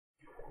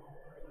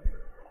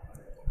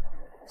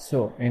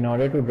So in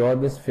order to draw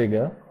this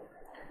figure,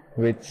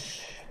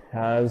 which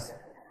has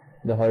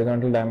the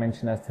horizontal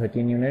dimension as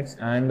 13 units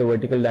and the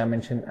vertical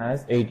dimension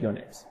as 8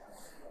 units,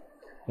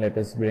 let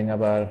us bring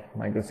up our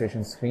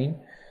MicroStation screen,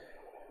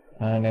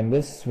 and in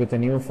this, with a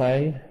new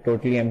file,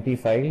 totally empty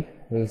file,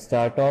 we'll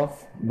start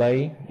off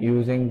by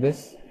using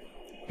this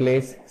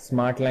place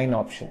smart line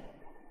option.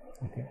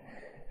 Okay.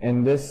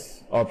 In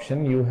this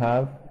option you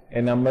have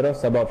a number of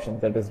sub options,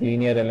 that is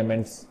linear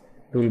elements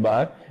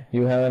toolbar.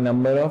 You have a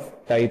number of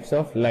types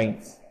of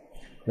lines.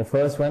 The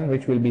first one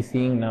which we'll be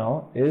seeing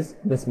now is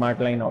the smart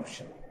line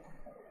option.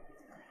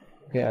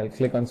 Okay, I'll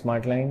click on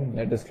smart line.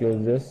 Let us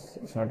close this,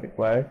 it's not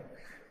required.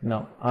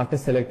 Now after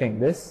selecting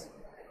this,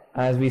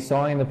 as we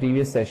saw in the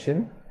previous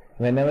session,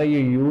 whenever you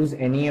use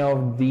any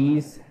of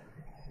these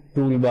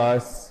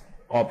toolbars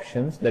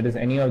options, that is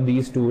any of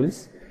these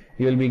tools,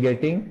 you will be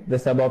getting the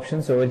sub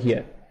options over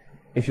here.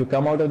 If you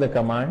come out of the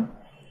command,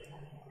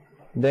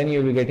 then you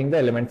will be getting the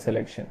element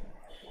selection.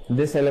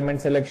 This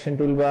element selection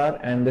toolbar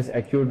and this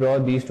acute draw,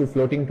 these two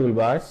floating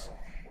toolbars,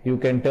 you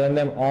can turn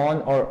them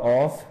on or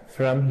off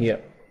from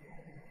here.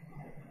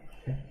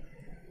 Okay.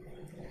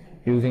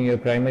 Using your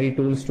primary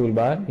tools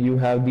toolbar, you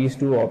have these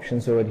two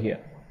options over here.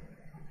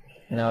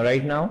 Now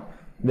right now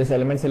this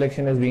element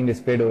selection is being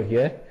displayed over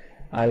here.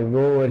 I'll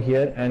go over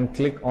here and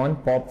click on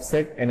pop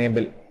set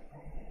enable.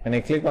 When I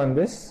click on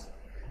this,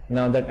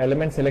 now that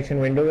element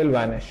selection window will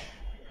vanish.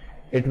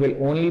 It will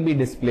only be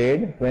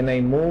displayed when I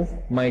move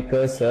my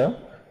cursor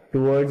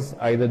towards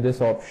either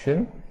this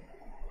option,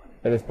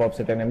 that is pop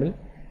set enable.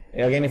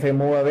 Again, if I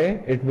move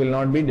away, it will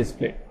not be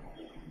displayed.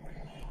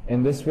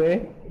 In this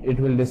way, it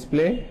will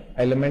display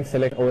element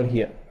select over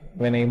here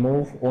when I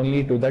move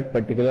only to that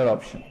particular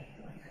option.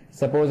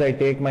 Suppose I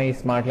take my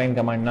smart line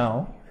command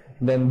now,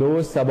 then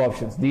those sub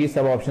options, these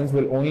sub options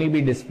will only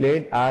be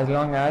displayed as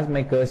long as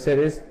my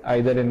cursor is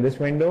either in this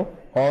window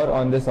or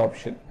on this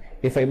option.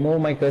 If I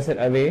move my cursor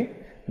away,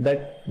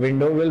 that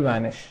window will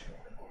vanish.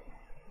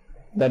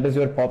 That is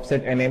your pop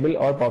set enable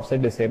or pop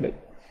set disable.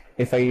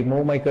 If I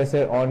move my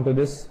cursor onto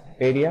this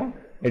area,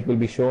 it will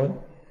be shown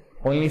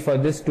only for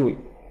this tool.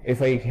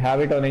 If I have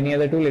it on any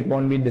other tool, it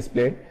won't be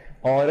displayed,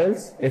 or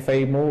else if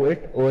I move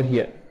it over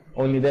here,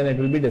 only then it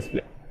will be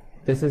displayed.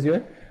 This is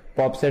your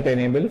pop set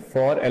enable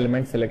for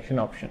element selection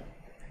option.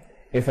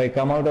 If I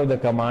come out of the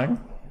command,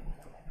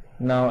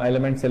 now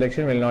element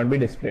selection will not be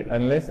displayed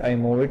unless I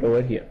move it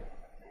over here.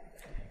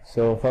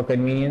 So for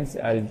convenience,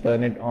 I'll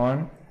turn it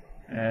on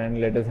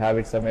and let us have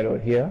it somewhere over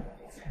here.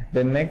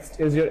 The next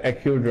is your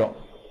acute draw.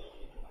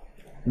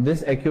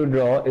 This acute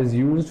draw is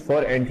used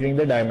for entering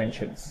the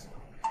dimensions.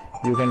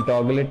 You can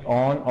toggle it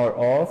on or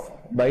off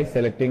by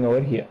selecting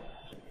over here.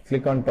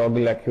 Click on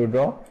toggle acute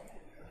draw,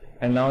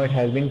 and now it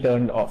has been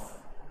turned off.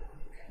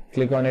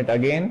 Click on it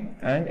again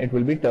and it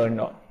will be turned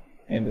on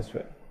in this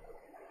way.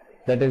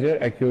 That is your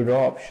acute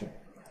draw option.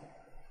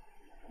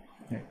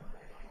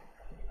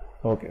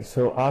 Okay,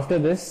 so after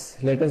this,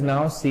 let us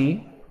now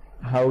see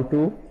how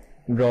to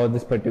draw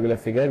this particular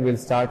figure. We'll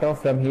start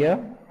off from here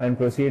and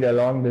proceed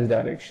along this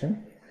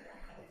direction.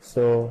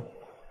 So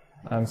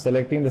I'm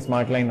selecting the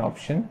smart line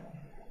option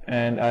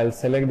and I'll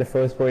select the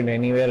first point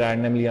anywhere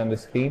randomly on the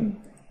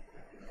screen.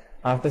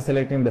 After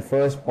selecting the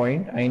first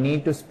point, I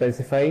need to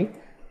specify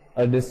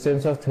a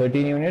distance of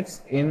 13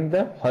 units in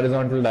the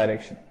horizontal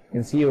direction. You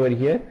can see over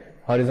here,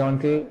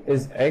 horizontal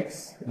is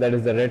X, that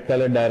is the red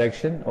colored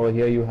direction. Over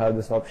here you have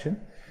this option.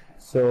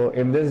 So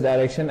in this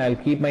direction, I'll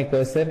keep my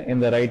cursor in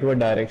the rightward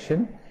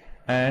direction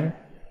and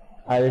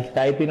I'll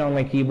type in on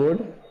my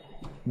keyboard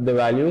the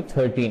value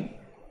 13,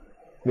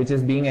 which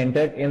is being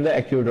entered in the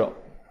acute draw.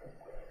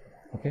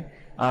 Okay.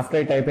 After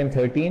I type in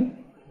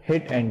 13,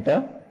 hit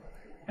enter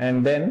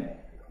and then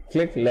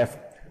click left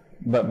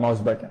mouse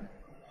button.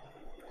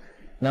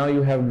 Now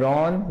you have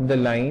drawn the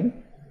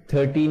line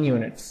 13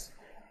 units.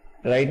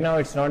 Right now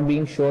it's not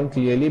being shown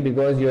clearly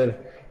because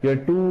you're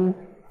too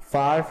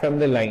far from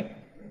the line.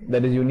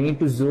 That is, you need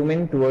to zoom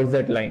in towards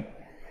that line.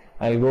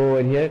 I'll go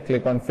over here,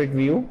 click on fit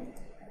view,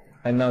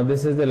 and now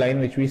this is the line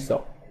which we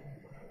saw.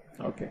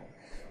 Okay,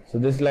 so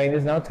this line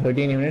is now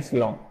 13 units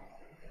long.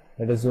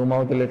 Let us zoom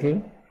out a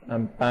little.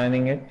 I'm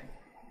panning it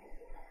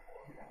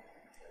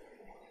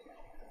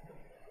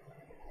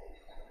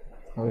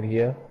over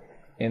here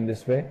in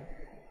this way.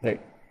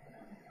 Right,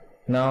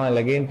 now I'll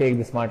again take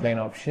the smart line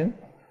option,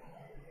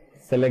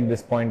 select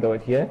this point over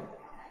here,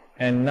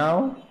 and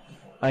now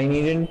I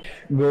needn't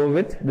go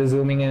with the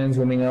zooming in and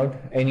zooming out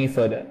any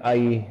further.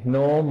 I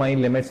know my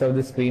limits of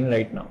the screen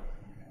right now.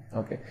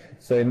 Okay,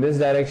 so in this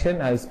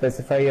direction I'll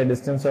specify a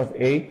distance of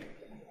 8,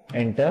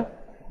 enter,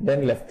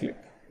 then left click.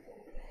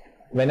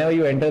 Whenever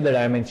you enter the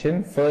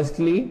dimension,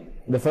 firstly,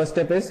 the first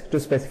step is to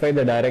specify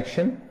the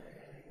direction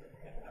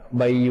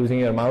by using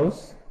your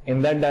mouse.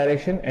 In that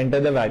direction, enter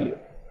the value.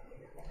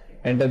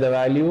 Enter the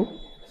value,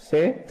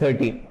 say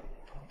 13.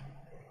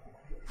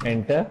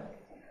 Enter,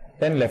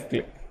 then left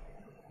click.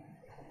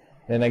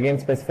 Then again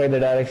specify the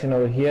direction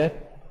over here.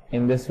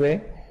 In this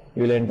way,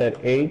 you will enter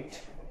 8,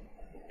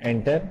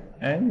 enter,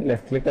 and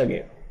left click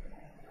again.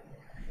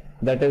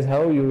 That is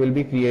how you will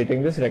be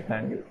creating this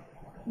rectangle.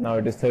 Now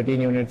it is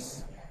 13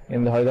 units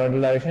in the horizontal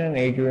direction and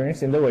 8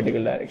 units in the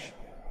vertical direction.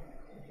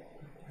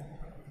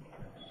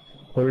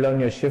 Hold down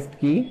your shift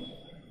key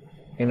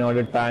in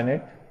order to pan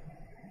it,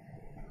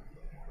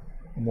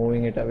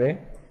 moving it away.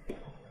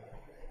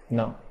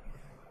 Now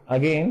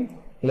again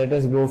let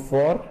us go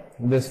for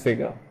this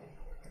figure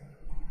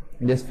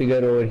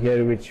over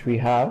here which we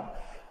have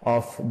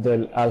of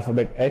the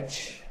alphabet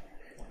H.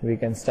 We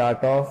can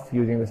start off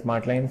using the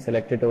smart line,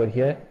 select it over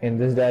here. In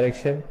this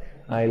direction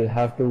I will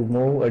have to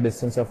move a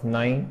distance of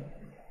 9.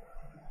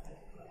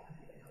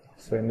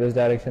 So in this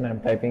direction I am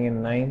typing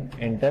in 9,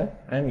 enter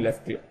and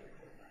left click.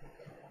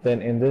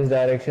 Then in this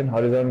direction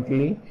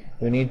horizontally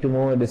we need to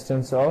move a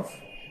distance of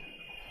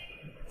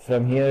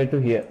from here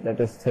to here, that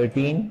is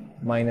 13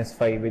 minus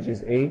 5, which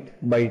is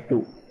 8 by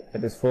 2,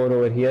 that is 4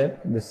 over here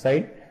this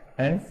side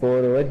and 4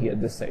 over here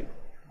this side.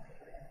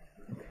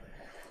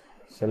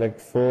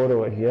 Select 4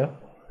 over here,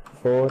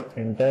 4,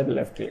 enter,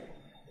 left click.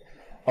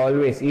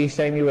 Always, each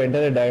time you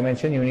enter a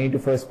dimension, you need to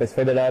first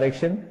specify the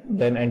direction,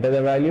 then enter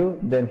the value,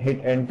 then hit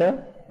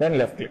enter, then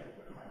left click.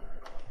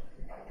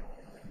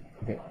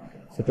 Okay,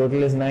 so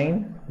total is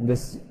 9,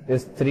 this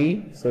is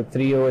 3, so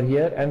 3 over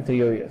here and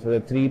 3 over here, so the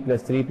 3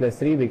 plus 3 plus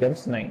 3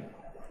 becomes 9.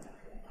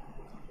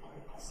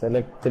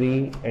 Select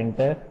 3,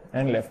 enter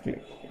and left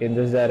click. In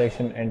this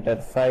direction enter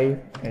 5,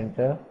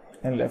 enter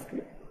and left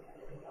click.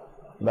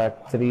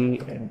 Back 3,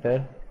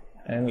 enter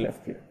and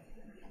left click.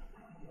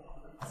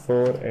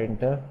 4,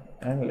 enter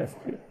and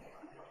left click.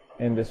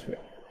 In this way.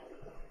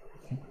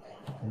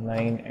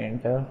 9,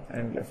 enter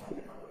and left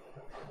click.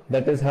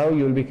 That is how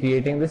you will be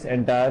creating this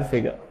entire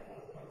figure.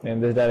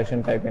 In this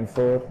direction type in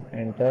 4,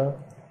 enter,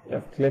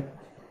 left click.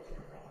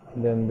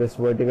 Then this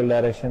vertical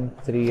direction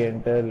 3,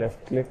 enter,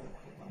 left click.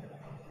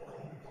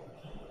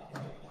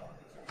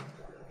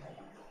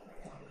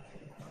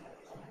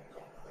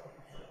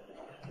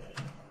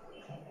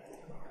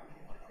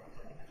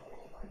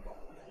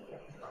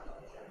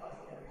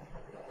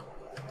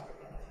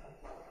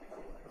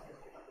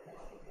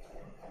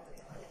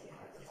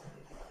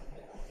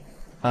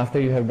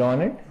 After you have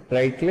done it,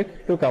 right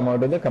click to come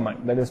out of the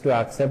command, that is to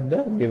accept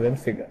the given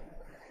figure.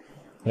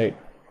 Right.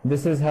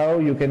 This is how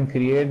you can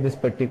create this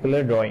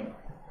particular drawing.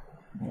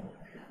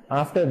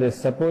 After this,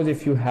 suppose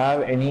if you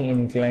have any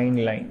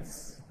inclined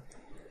lines.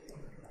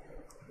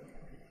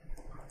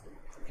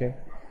 Okay.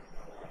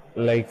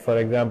 Like for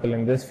example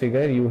in this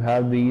figure you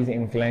have these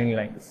inclined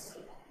lines.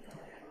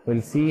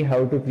 We'll see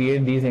how to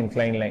create these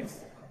inclined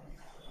lines.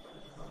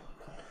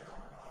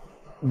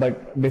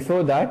 But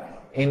before that,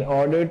 in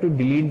order to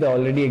delete the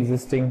already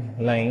existing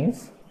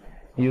lines,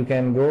 you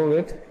can go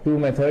with two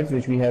methods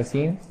which we have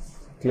seen.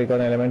 Click on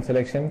element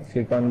selection,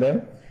 click on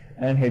them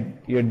and hit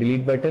your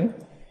delete button,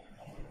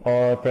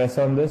 or press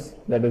on this,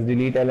 that is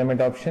delete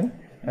element option,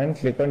 and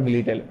click on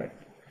delete element.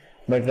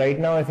 But right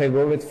now if I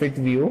go with fit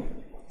view,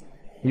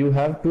 you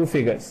have two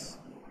figures.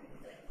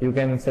 You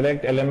can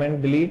select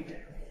element delete,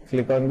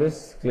 click on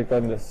this, click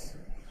on this,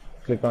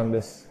 click on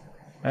this,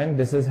 and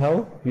this is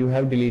how you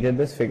have deleted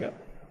this figure.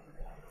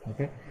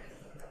 Okay.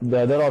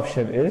 The other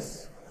option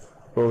is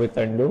go with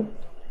undo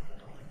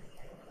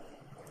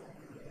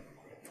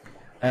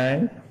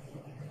and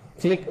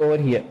click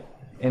over here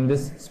in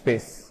this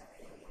space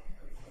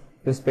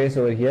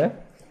over here,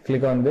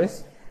 click on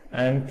this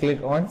and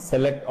click on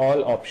select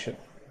all option.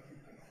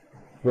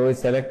 Go with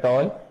select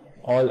all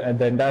and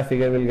the entire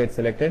figure will get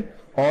selected.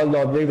 All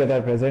the objects that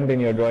are present in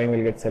your drawing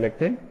will get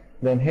selected.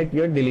 Then hit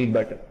your delete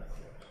button.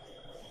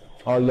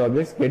 All the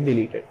objects get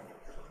deleted.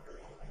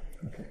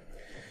 Okay.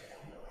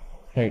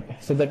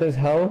 Right, so that is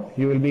how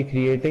you will be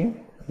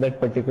creating that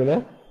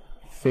particular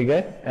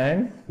figure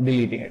and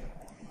deleting it.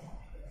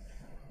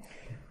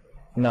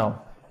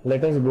 Now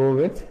let us go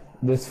with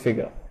this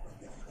figure.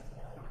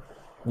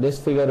 This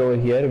figure over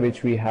here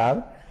which we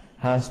have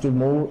has to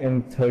move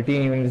in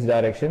 13 units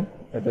direction,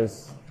 that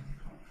is,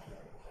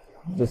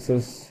 this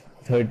is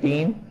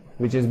 13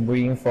 which is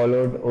being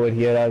followed over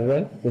here as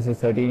well. This is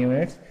 13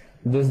 units.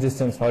 This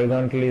distance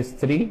horizontally is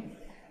 3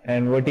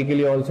 and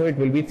vertically also it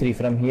will be 3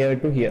 from here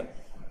to here.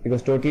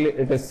 Because totally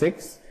it is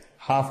 6,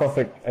 half of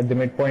it at the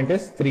midpoint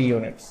is 3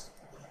 units.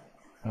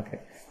 Okay,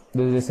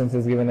 this distance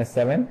is given as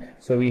 7,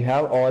 so we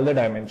have all the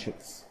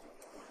dimensions.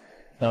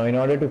 Now in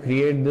order to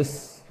create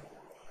this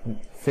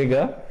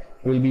figure,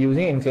 we will be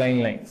using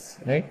inclined lines,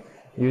 right?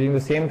 Using the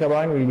same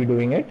command we will be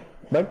doing it,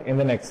 but in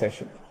the next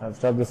session. I'll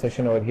stop the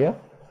session over here.